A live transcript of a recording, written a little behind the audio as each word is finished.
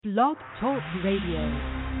Blog Talk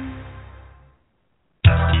Radio.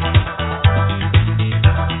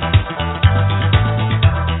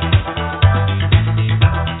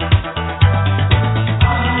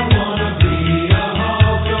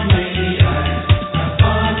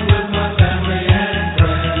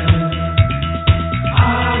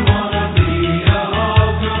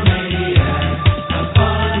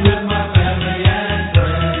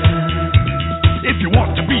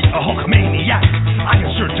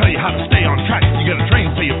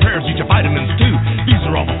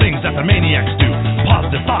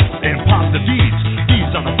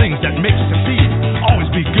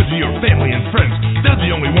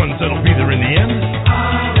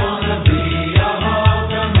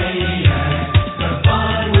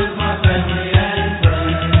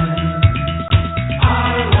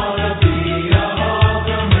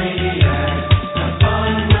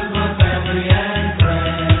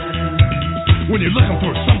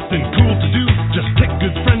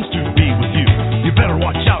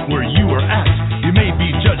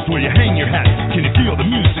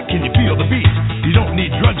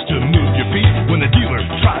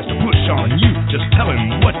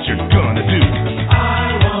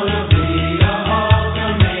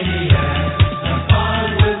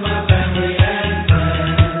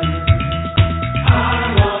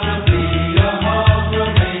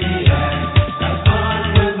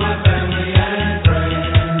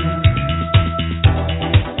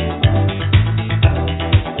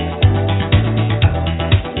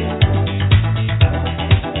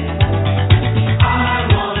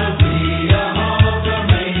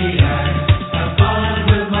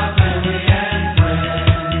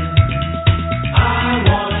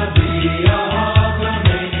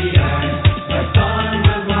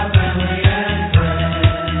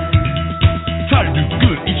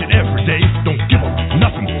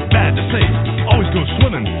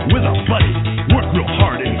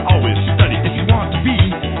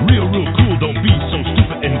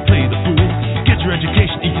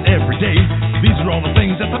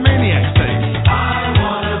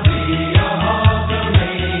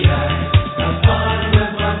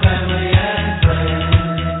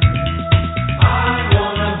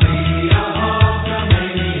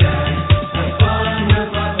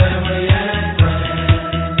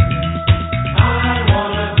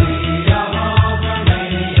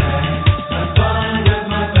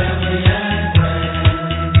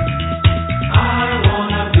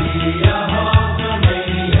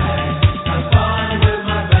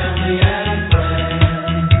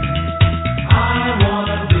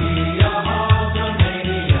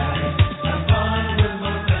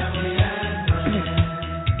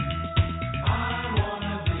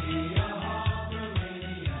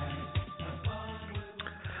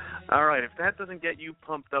 Get you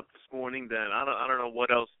pumped up this morning, then I don't know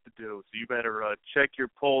what else to do. So you better check your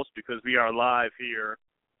pulse, because we are live here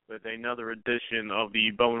with another edition of the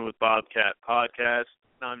Bowman with Bobcat podcast.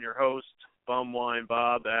 I'm your host, Bumwine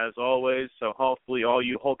Bob, as always. So hopefully all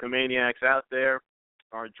you Hulkamaniacs out there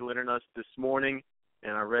are joining us this morning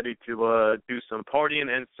and are ready to do some partying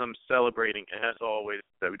and some celebrating, as always,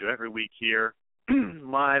 that we do every week here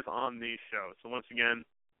live on the show. So once again,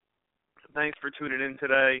 thanks for tuning in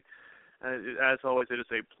today. As always, it is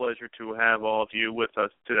a pleasure to have all of you with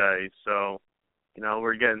us today. So,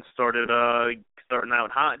 we're getting starting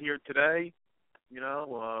out hot here today. We got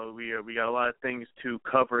a lot of things to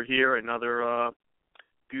cover here. Another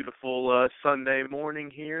beautiful Sunday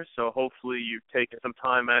morning here. So hopefully you've taken some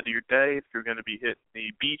time out of your day. If you're going to be hitting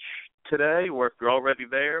the beach today, or if you're already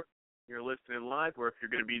there, you're listening live, or if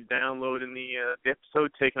you're going to be downloading the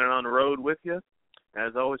episode, taking it on the road with you.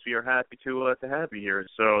 As always, we are happy to have you here.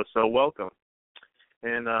 So welcome.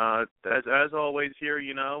 And as always here,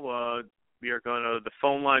 we are the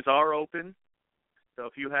phone lines are open. So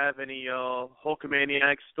if you have any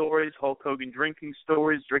Hulkamaniac stories, Hulk Hogan drinking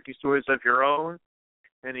stories of your own,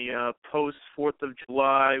 any post 4th of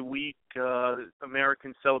July week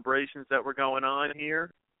American celebrations that were going on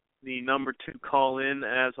here, the number to call in,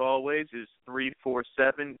 as always, is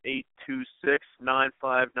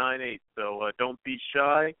 347-826-9598. So don't be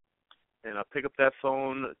shy, and pick up that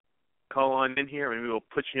phone, call on in here, and we will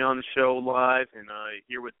put you on the show live and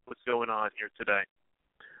hear what's going on here today.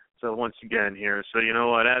 So once again here, so you know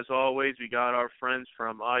what, as always, we got our friends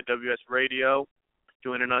from IWS Radio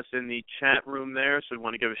joining us in the chat room there, so we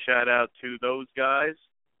want to give a shout-out to those guys.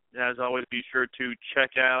 As always, be sure to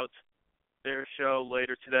check out their show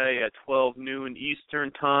later today at 12 noon Eastern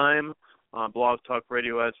Time on Blog Talk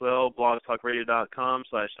Radio as well,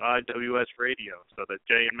 blogtalkradio.com/IWS Radio. So that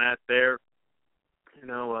Jay and Matt there,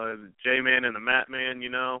 J-Man and the Matt Man,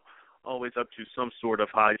 always up to some sort of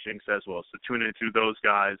hijinks as well. So tune into those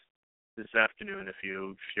guys this afternoon if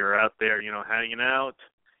you're out there, hanging out.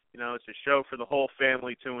 It's a show for the whole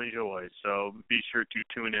family to enjoy. So be sure to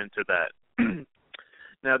tune into that.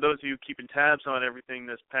 Now, those of you keeping tabs on everything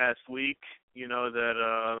this past week, you know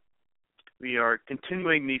that we are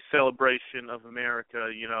continuing the celebration of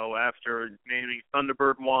America, after naming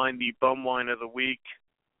Thunderbird wine the bum wine of the week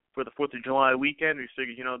for the 4th of July weekend. We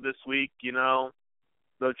figured, this week, those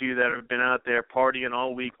of you that have been out there partying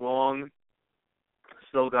all week long,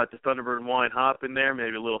 still got the Thunderbird wine hop in there,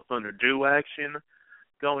 maybe a little Thunder Dew action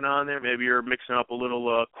going on there. Maybe you're mixing up a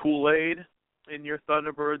little Kool-Aid in your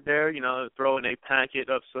Thunderbird there, throwing a packet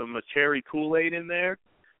of some cherry Kool-Aid in there.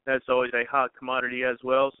 That's always a hot commodity as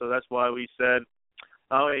well, so that's why we said,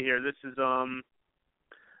 this is, I'm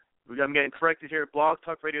getting corrected here at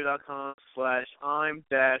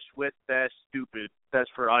blogtalkradio.com/I'm-with-stupid. That's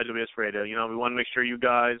for IWS Radio. We want to make sure you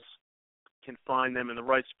guys can find them in the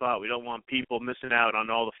right spot. We don't want people missing out on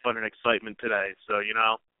all the fun and excitement today. So,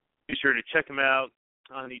 be sure to check them out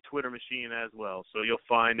on the Twitter machine as well. So you'll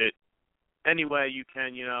find it any way you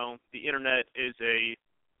can. The internet is a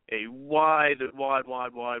wide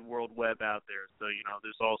world web out there. So,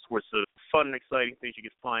 there's all sorts of fun and exciting things you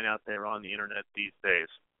can find out there on the internet these days.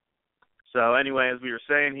 So anyway, as we were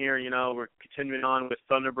saying here, we're continuing on with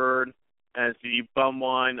Thunderbird as the bum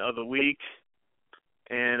wine of the week.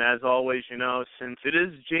 And as always, since it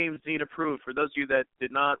is James Dean approved, for those of you that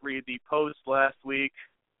did not read the post last week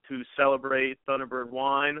to celebrate Thunderbird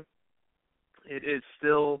wine, it is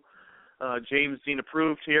still James Dean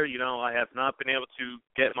approved here. I have not been able to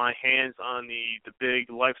get my hands on the big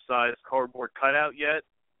life-size cardboard cutout yet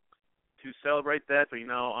to celebrate that, but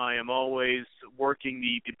I am always working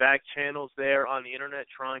the back channels there on the internet,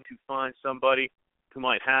 trying to find somebody who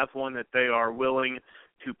might have one that they are willing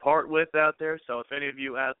to part with out there. So if any of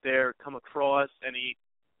you out there come across any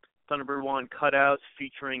Thunderbird wine cutouts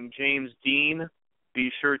featuring James Dean,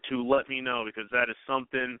 be sure to let me know, because that is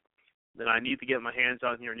something that I need to get my hands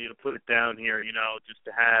on here. I need to put it down here, just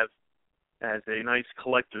to have as a nice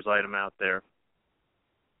collector's item out there.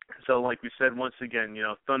 So like we said, once again,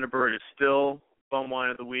 Thunderbird is still bum wine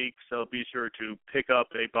of the week, so be sure to pick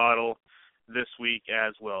up a bottle this week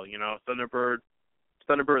as well. Thunderbird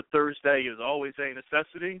Thursday is always a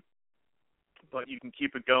necessity, but you can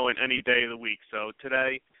keep it going any day of the week. So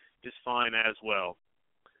today is fine as well.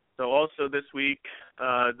 So also this week,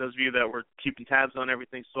 those of you that were keeping tabs on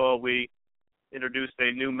everything saw we introduced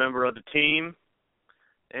a new member of the team,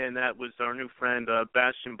 and that was our new friend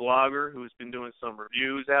Bastian Blogger, who's been doing some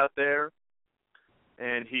reviews out there.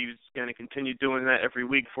 And he's going to continue doing that every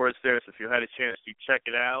week for us there. So if you had a chance to check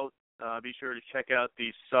it out, be sure to check out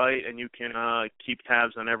the site, and you can keep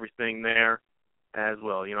tabs on everything there as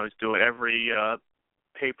well. He's doing every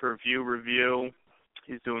pay-per-view review.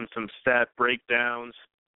 He's doing some stat breakdowns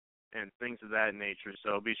and things of that nature.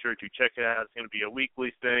 So be sure to check it out. It's going to be a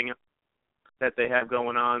weekly thing that they have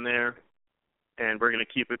going on there, and we're going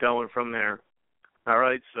to keep it going from there. All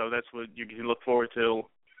right, so that's what you can look forward to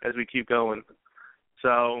as we keep going.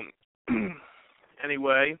 So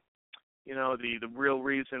anyway, the real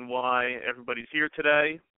reason why everybody's here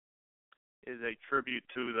today is a tribute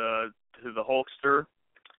to the Hulkster.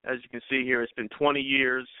 As you can see here, it's been 20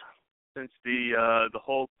 years since the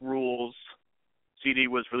Hulk Rules CD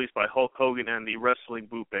was released by Hulk Hogan and the Wrestling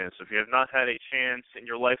Boot Band. So if you have not had a chance in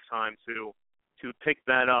your lifetime to pick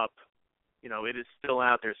that up, it is still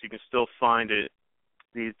out there, so you can still find it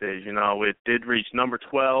these days. It did reach number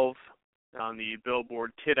 12 on the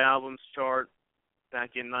Billboard Kid Albums chart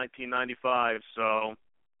back in 1995. So,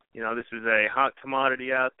 this is a hot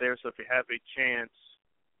commodity out there. So if you have a chance,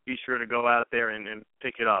 be sure to go out there and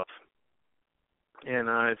pick it up. And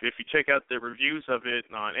if you check out the reviews of it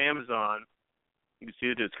on Amazon, you can see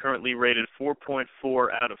that it's currently rated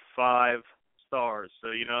 4.4 out of 5 stars.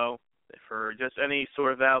 So, for just any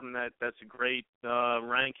sort of album, that's a great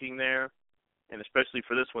ranking there. And especially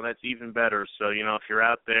for this one, that's even better. So, if you're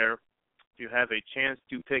out there, if you have a chance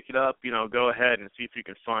to pick it up, go ahead and see if you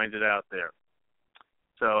can find it out there.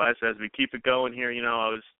 So as we keep it going here, I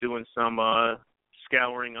was doing some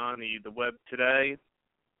scouring on the web today.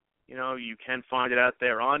 You can find it out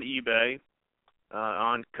there on eBay,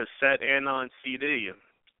 on cassette and on CD.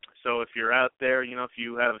 So if you're out there, if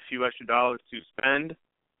you have a few extra dollars to spend,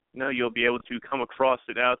 you'll be able to come across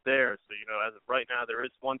it out there. So, as of right now, there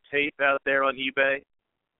is one tape out there on eBay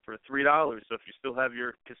for $3. So if you still have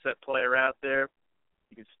your cassette player out there,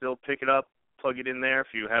 you can still pick it up, plug it in there.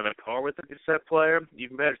 If you have a car with a cassette player,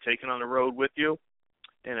 even better, take it on the road with you.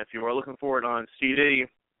 And if you are looking for it on CD,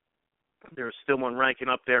 there's still one ranking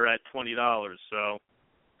up there at $20. So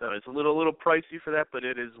So it's a little pricey for that, but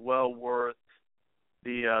it is well worth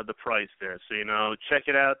the price there. So check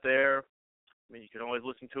it out there. I mean, you can always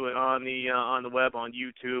listen to it on the web, on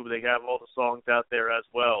YouTube. They have all the songs out there as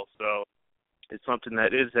well. So it's something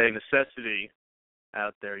that is a necessity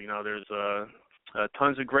out there. There's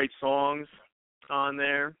tons of great songs on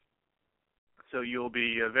there. So you'll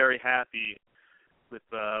be very happy with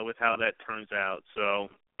how that turns out. So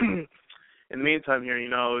in the meantime here,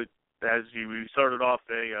 as we started off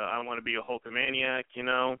I want to be a Hulkamaniac,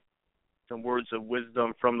 some words of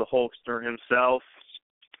wisdom from the Hulkster himself.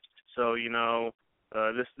 So,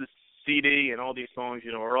 this CD and all these songs,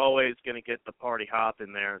 are always going to get the party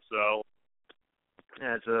hopping there. So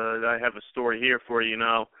as I have a story here for you,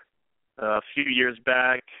 a few years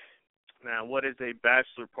back. Now, what is a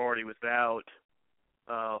bachelor party without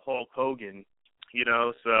Hulk Hogan?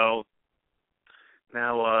 So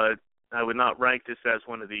now I would not rank this as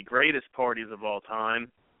one of the greatest parties of all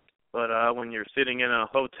time, but when you're sitting in a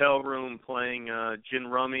hotel room playing gin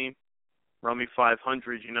rummy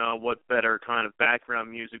 500, what better kind of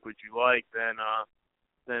background music would you like than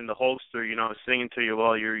the Hulkster, singing to you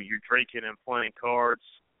while you're drinking and playing cards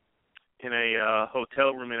in a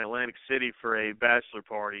hotel room in Atlantic City for a bachelor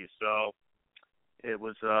party. So it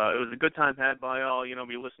was a good time had by all.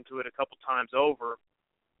 We listened to it a couple times over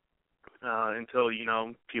until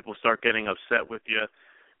people start getting upset with you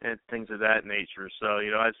and things of that nature. So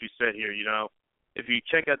as we said here, if you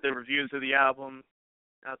check out the reviews of the album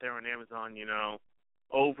out there on Amazon,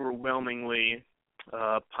 overwhelmingly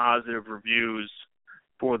positive reviews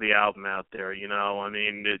for the album out there. I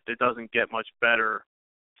mean, it doesn't get much better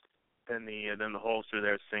than the Hulkster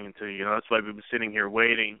there singing to you. That's why we've been sitting here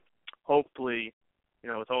waiting. Hopefully,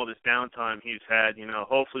 with all this downtime he's had,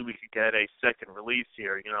 hopefully we could get a second release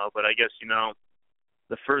here. But I guess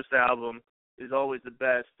the first album is always the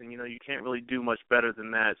best, and you can't really do much better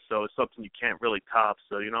than that. So it's something you can't really top.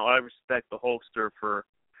 So I respect the Hulkster for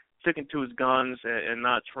sticking to his guns and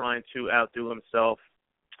not trying to outdo himself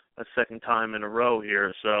a second time in a row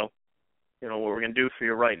here. So what we're gonna do for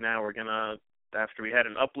you right now, we're gonna, after we had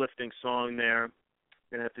an uplifting song there,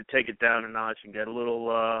 we're gonna have to take it down a notch and get a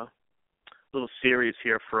little serious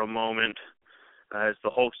here for a moment as the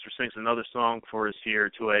Hulkster sings another song for us here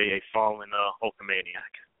to a fallen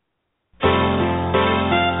Hulkamaniac.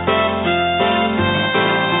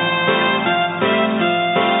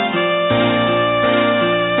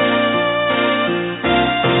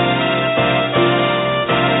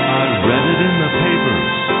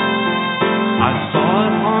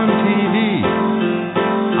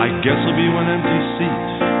 Guess it'll be one empty seat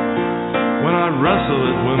when I wrestle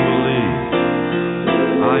at Wembley.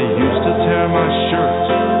 I used to tear my shirt,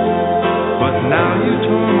 but now you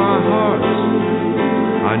tore my heart.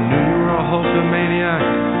 I knew you were a Hulkamaniac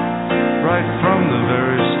right from the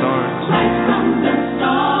very start. Right from the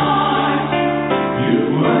start,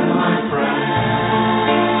 you were my friend.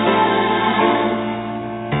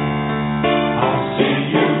 I'll see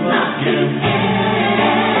you again.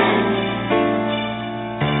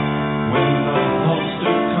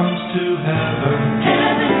 To heaven,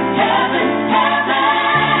 heaven, heaven, heaven.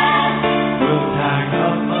 We'll tag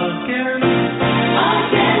up again,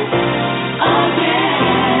 again, again.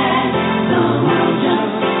 The world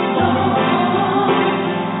just knows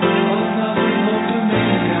another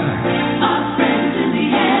Hulkamaniac, our friends in the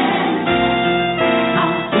end.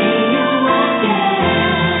 I'll see you again.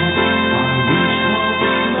 I wish all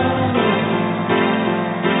love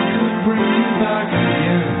could bring you back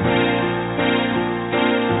again.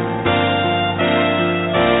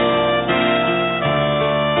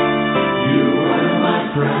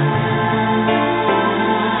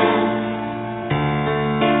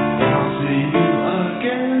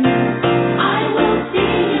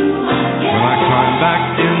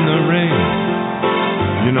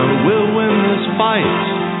 We'll win this fight.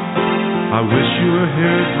 I wish you were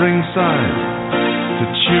here at ringside to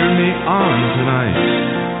cheer me on tonight.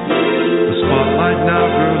 The spotlight now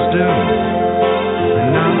grows dim,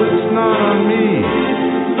 and now it's not on me.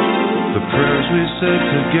 The prayers we said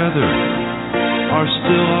together are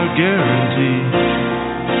still our guarantee.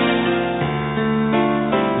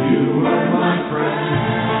 You are my friend.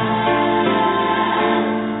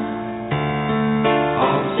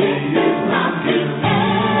 I'll see you again.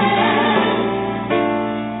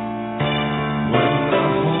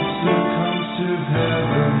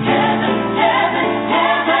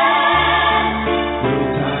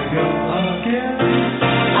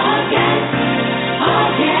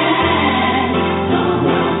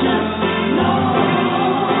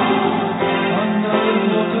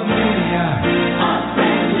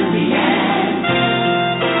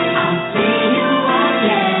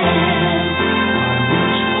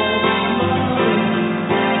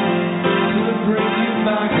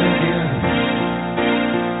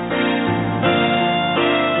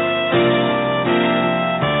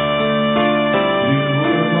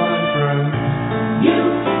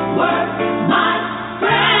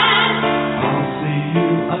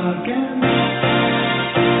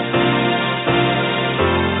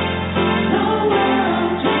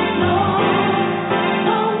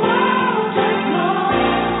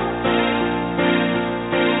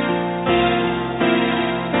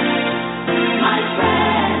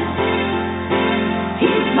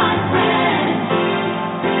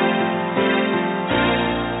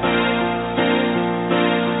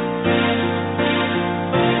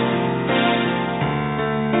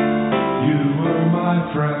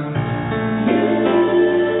 my friend.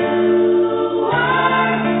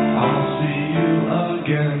 I'll see you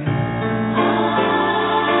again.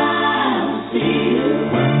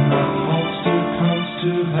 When the Hulkster comes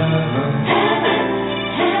to heaven,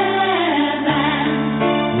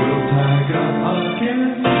 we'll tag up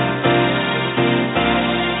again.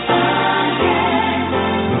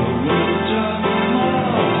 The world just lost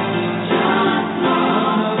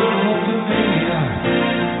another Hulkamaniac.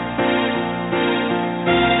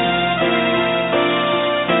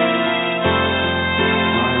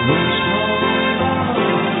 I wish love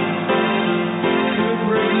could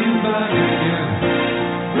bring you back again.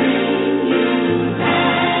 The world just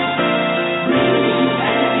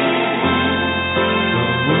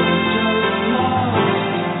lost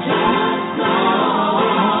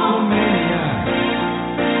Hulkamaniac.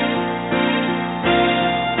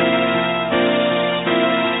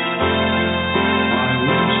 I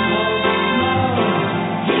wish love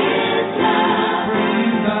bring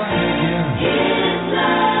you back again.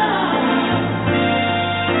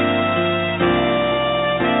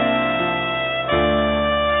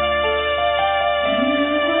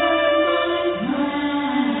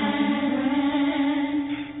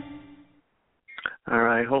 All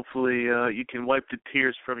right. Hopefully, you can wipe the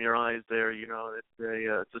tears from your eyes there. You know,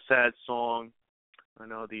 it's a sad song. I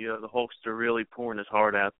know the Hulkster really pouring his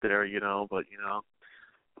heart out there. You know, but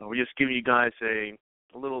we're just giving you guys a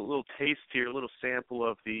little taste here, a little sample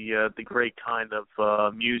of the great kind of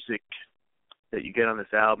music that you get on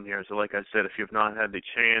this album here. So, like I said, if you've not had the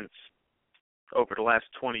chance over the last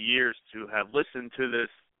 20 years to have listened to this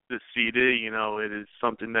CD, you know, it is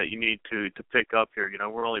something that you need to pick up here. You know,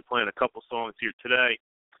 we're only playing a couple songs here today,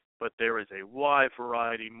 but there is a wide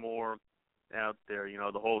variety more out there. You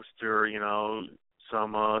know, the Holster, you know,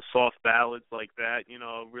 some soft ballads like that, you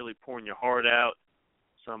know, really pouring your heart out.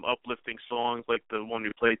 Some uplifting songs like the one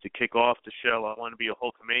we played to kick off the show, I Want to Be a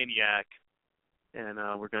Hulkamaniac. And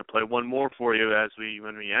we're going to play one more for you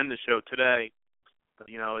when we end the show today. But,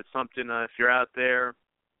 you know, it's something, if you're out there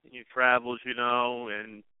in your travels, you know,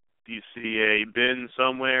 and you see a bin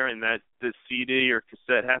somewhere and that this CD or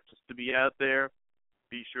cassette happens to be out there,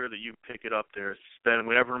 be sure that you pick it up there. Spend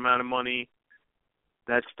whatever amount of money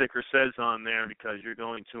that sticker says on there because you're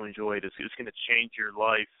going to enjoy it. It's going to change your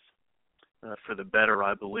life for the better,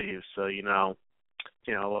 I believe. So, wipe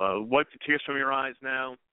the tears from your eyes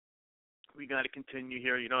now. We got to continue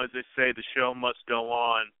here. You know, as they say, the show must go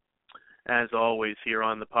on, as always, here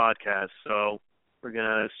on the podcast. So we're going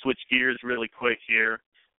to switch gears really quick here.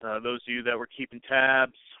 Those of you that were keeping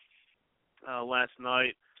tabs last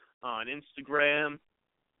night on Instagram,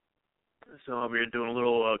 so we were doing a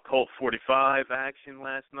little Colt 45 action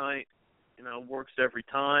last night. You know, works every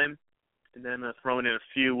time. And then throwing in a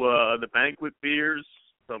few the banquet beers,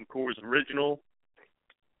 some Coors Original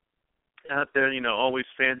out there. You know, always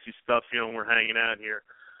fancy stuff, you know, when we're hanging out here.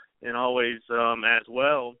 And always, as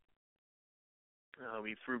well,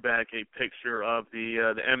 we threw back a picture of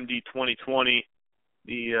the MD 2020,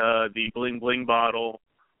 the Bling Bling bottle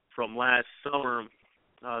from last summer,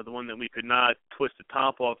 the one that we could not twist the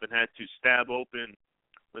top off and had to stab open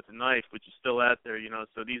with a knife, which is still out there, you know.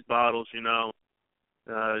 So these bottles, you know,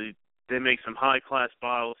 they make some high-class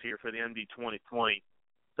bottles here for the MD 2020.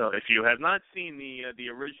 So if you have not seen the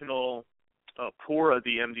original pour of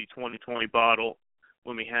the MD 2020 bottle,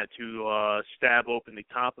 when we had to stab open the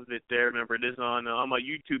top of it there, remember it is on my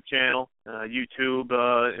YouTube channel, YouTube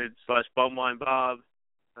 / Bumwine Bob.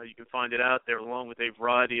 You can find it out there along with a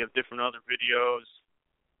variety of different other videos,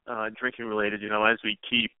 drinking related. You know, as we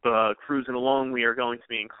keep cruising along, we are going to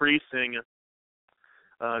be increasing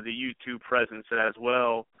the YouTube presence as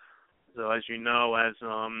well. So as you know, as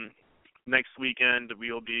next weekend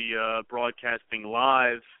we will be broadcasting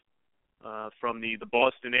live from the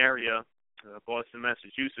Boston area, Boston,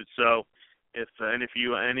 Massachusetts. So if any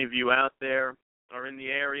of you out there are in the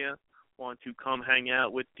area, want to come hang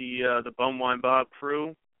out with the Bumwine Bob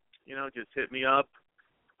crew, you know, just hit me up,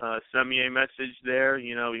 send me a message there.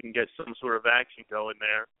 You know, we can get some sort of action going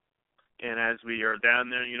there. And as we are down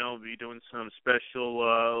there, you know, we'll be doing some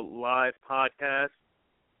special live podcasts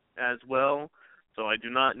as well. So I do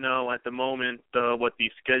not know at the moment what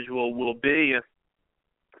the schedule will be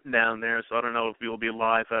down there. So I don't know if we will be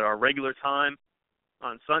live at our regular time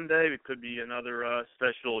on Sunday. It could be another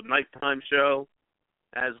special nighttime show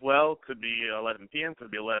as well. Could be 11 p.m.,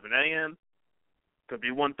 could be 11 a.m., could be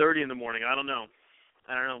 1:30 in the morning. I don't know.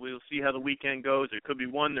 We'll see how the weekend goes. There could be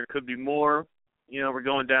one, there could be more. You know, we're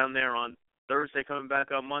going down there on Thursday, coming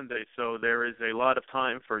back on Monday. So there is a lot of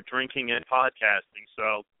time for drinking and podcasting.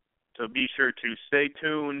 So be sure to stay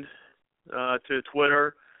tuned to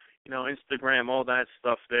Twitter. Instagram, all that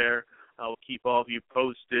stuff there. I'll keep all of you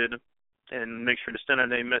posted and make sure to send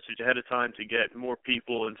out a message ahead of time to get more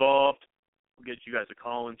people involved. We'll get you guys a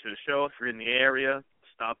call into the show if you're in the area.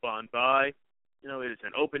 Stop on by. It is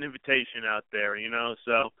an open invitation out there,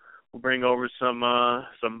 so we'll bring over some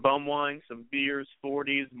bum wine, some beers,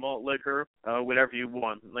 40s, malt liquor, whatever you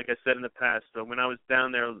want. Like I said in the past, when I was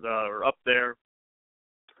down there or up there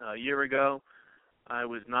a year ago, I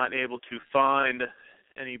was not able to find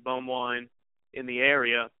any bum wine in the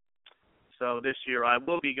area. So this year I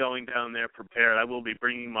will be going down there prepared. I will be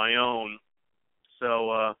bringing my own.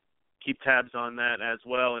 So keep tabs on that as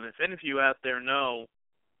well. And if any of you out there know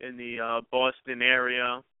in the Boston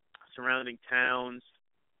area, surrounding towns,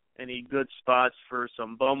 any good spots for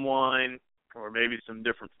some bum wine or maybe some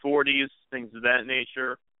different 40s, things of that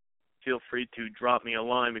nature, feel free to drop me a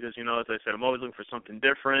line because, as I said, I'm always looking for something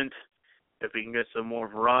different. If we can get some more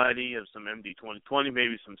variety of some MD 2020,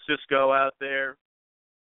 maybe some Cisco out there,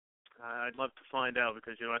 I'd love to find out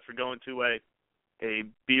because, after going to a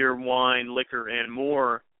beer, wine, liquor, and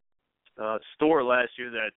more store last year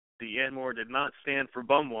that the and more did not stand for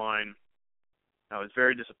bum wine, I was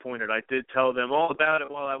very disappointed. I did tell them all about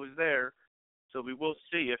it while I was there, so we will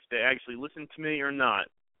see if they actually listen to me or not.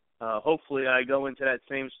 Hopefully I go into that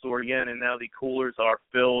same store again, and now the coolers are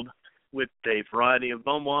filled with a variety of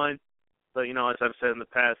bum wine. But, as I've said in the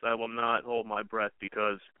past, I will not hold my breath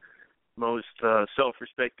because most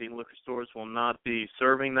self-respecting liquor stores will not be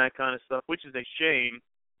serving that kind of stuff, which is a shame,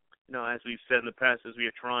 as we've said in the past, as we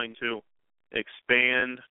are trying to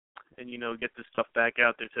expand and, get this stuff back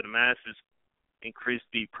out there to the masses, increase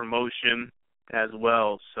the promotion as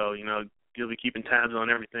well. So, you'll be keeping tabs on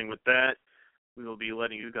everything with that. We will be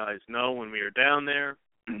letting you guys know when we are down there,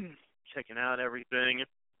 checking out everything.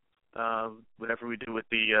 Whatever we do with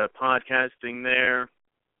the podcasting there,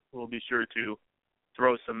 we'll be sure to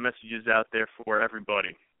throw some messages out there for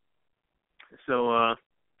everybody. So,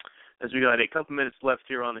 as we got a couple minutes left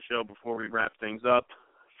here on the show before we wrap things up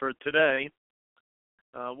for today,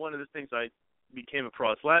 one of the things I came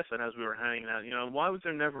across last night as we were hanging out, why was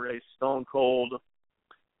there never a Stone Cold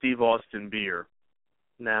Steve Austin beer?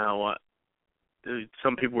 Now,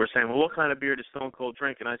 some people were saying, well, what kind of beer does Stone Cold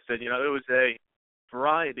drink? And I said, it was a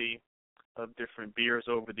variety of different beers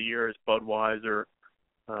over the years, Budweiser,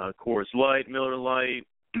 Coors Light, Miller Lite,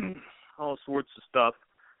 all sorts of stuff.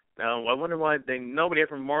 Now, I wonder why nobody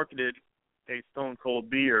ever marketed a Stone Cold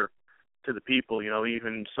beer to the people,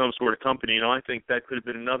 even some sort of company. I think that could have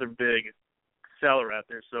been another big seller out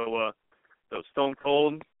there. So Stone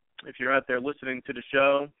Cold, if you're out there listening to the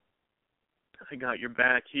show, I got your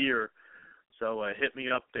back here. So hit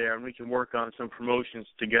me up there, and we can work on some promotions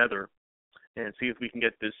together and see if we can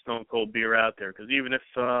get this Stone Cold beer out there. Because even if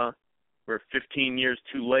we're 15 years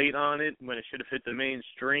too late on it, when it should have hit the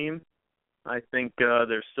mainstream, I think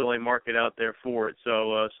there's still a market out there for it.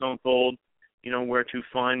 So Stone Cold, where to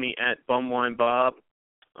find me at BumWineBob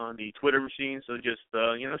on the Twitter machine. So just,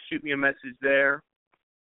 shoot me a message there,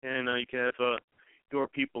 and you can have your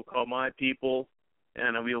people call my people,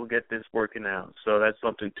 and we will get this working out. So that's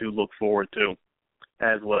something to look forward to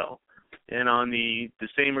as well. And on the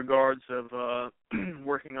same regards of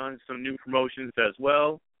working on some new promotions as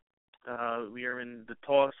well, we are in the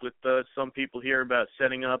talks with some people here about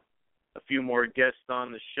setting up a few more guests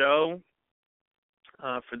on the show.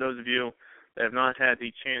 For those of you that have not had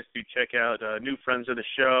the chance to check out new friends of the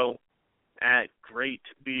show at Great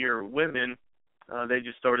Beer Women, they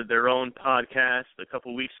just started their own podcast a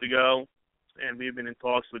couple weeks ago, and we've been in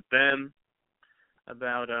talks with them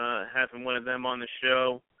about having one of them on the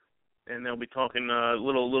show, and they'll be talking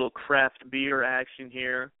little craft beer action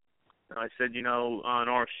here. I said, on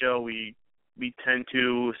our show we tend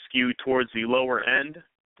to skew towards the lower end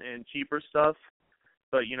and cheaper stuff,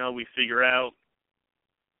 but, we figure out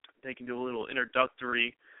they can do a little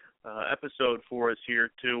introductory episode for us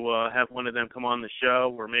here to have one of them come on the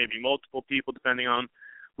show, or maybe multiple people, depending on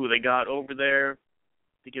who they got over there,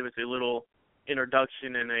 to give us a little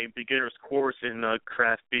introduction and a beginner's course in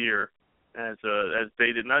craft beer, as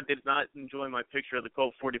they did not enjoy my picture of the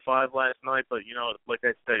Colt 45 last night, but like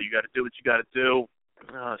I said, you got to do what you got to do,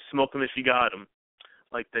 smoke them if you got them,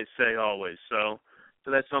 like they say always. So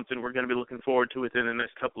that's something we're going to be looking forward to within the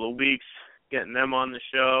next couple of weeks, getting them on the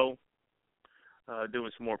show,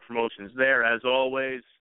 doing some more promotions there. As always,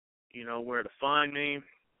 you know where to find me.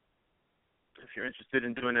 If you're interested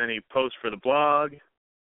in doing any posts for the blog,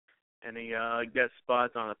 any guest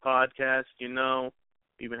spots on the podcast,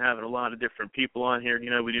 we've been having a lot of different people on here.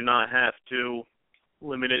 We do not have to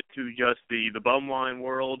limit it to just the bum wine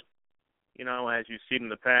world. As you've seen in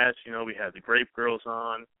the past, we had the Grape Girls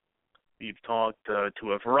on, We've talked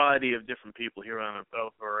to a variety of different people here on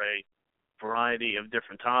over a variety of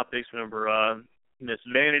different topics. Remember Miss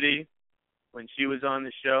Vanity, when she was on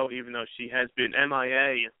the show, even though she has been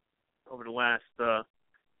MIA over the last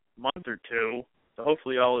month or two. So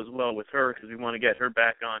hopefully all is well with her, because we want to get her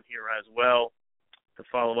back on here as well to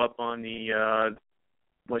follow up on the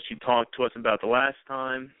what she talked to us about the last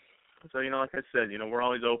time. So, like I said, we're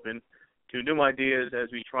always open to new ideas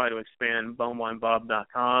as we try to expand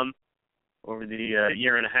bonewinebob.com over the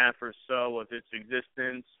year and a half or so of its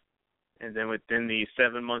existence. And then within the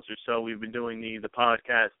 7 months or so, we've been doing the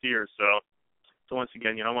podcast here. So once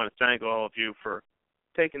again, I want to thank all of you for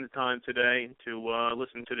taking the time today to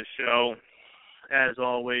listen to the show. As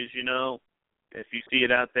always, if you see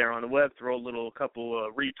it out there on the web, throw a couple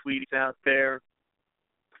of retweets out there.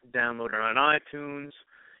 Download it on iTunes.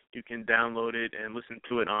 You can download it and listen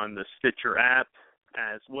to it on the Stitcher app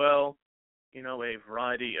as well. A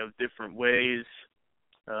variety of different ways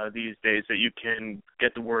these days that you can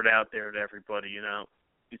get the word out there to everybody.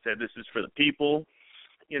 You said this is for the people.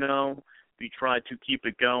 We try to keep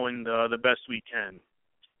it going the best we can.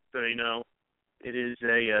 So, it is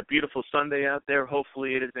a beautiful Sunday out there.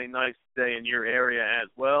 Hopefully it is a nice day in your area as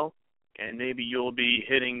well. And maybe you'll be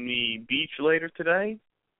hitting the beach later today.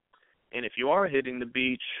 And if you are hitting the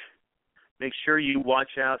beach, make sure you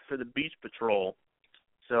watch out for the beach patrol.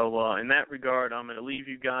 So in that regard, I'm going to leave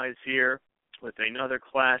you guys here with another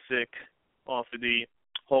classic off of the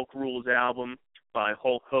Hulk Rules album by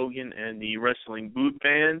Hulk Hogan and the Wrestling Boot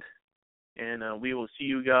Band. And we will see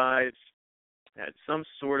you guys at some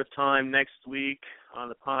sort of time next week on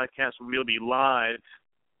the podcast, where we'll be live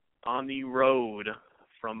on the road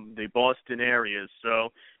from the Boston area.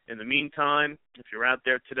 So in the meantime, if you're out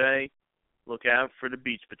there today, look out for the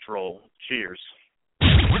beach patrol. Cheers.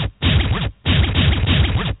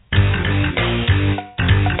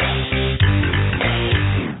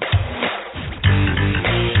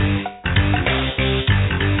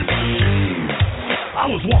 I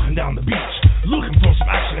was walking down the beach, looking for some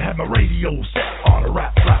action. Had my radio set on a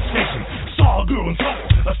rap station. Saw a girl in trouble,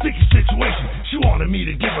 a sticky situation. She wanted me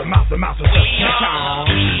to give her mouth-to-mouth and just catch on.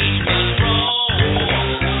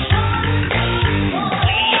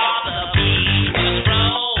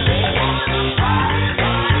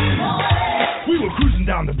 We were cruising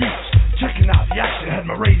down the beach, checking out the action. Had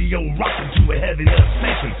my radio rocking to a heaviness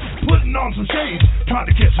station. Putting on some shades, trying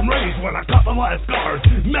to catch some rays, when I caught the lifeguard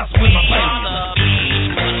messing with my face.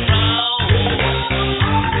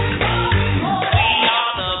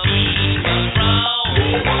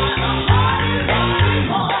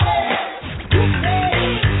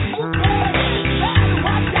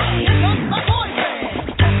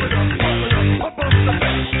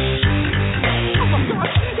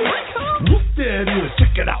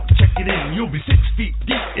 You'll be 6 feet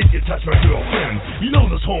deep if you touch my girlfriend. You know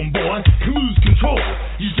this homeboy can lose control.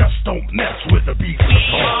 You just don't mess with the beach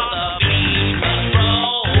patrol.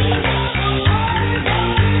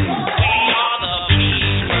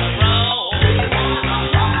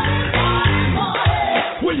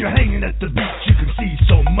 When you're hanging at the beach, you can see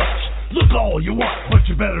so much. Look all you want, but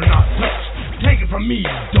you better not touch. Take it from me,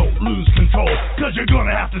 don't lose control, 'cause you're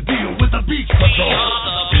gonna have to deal with the beach patrol.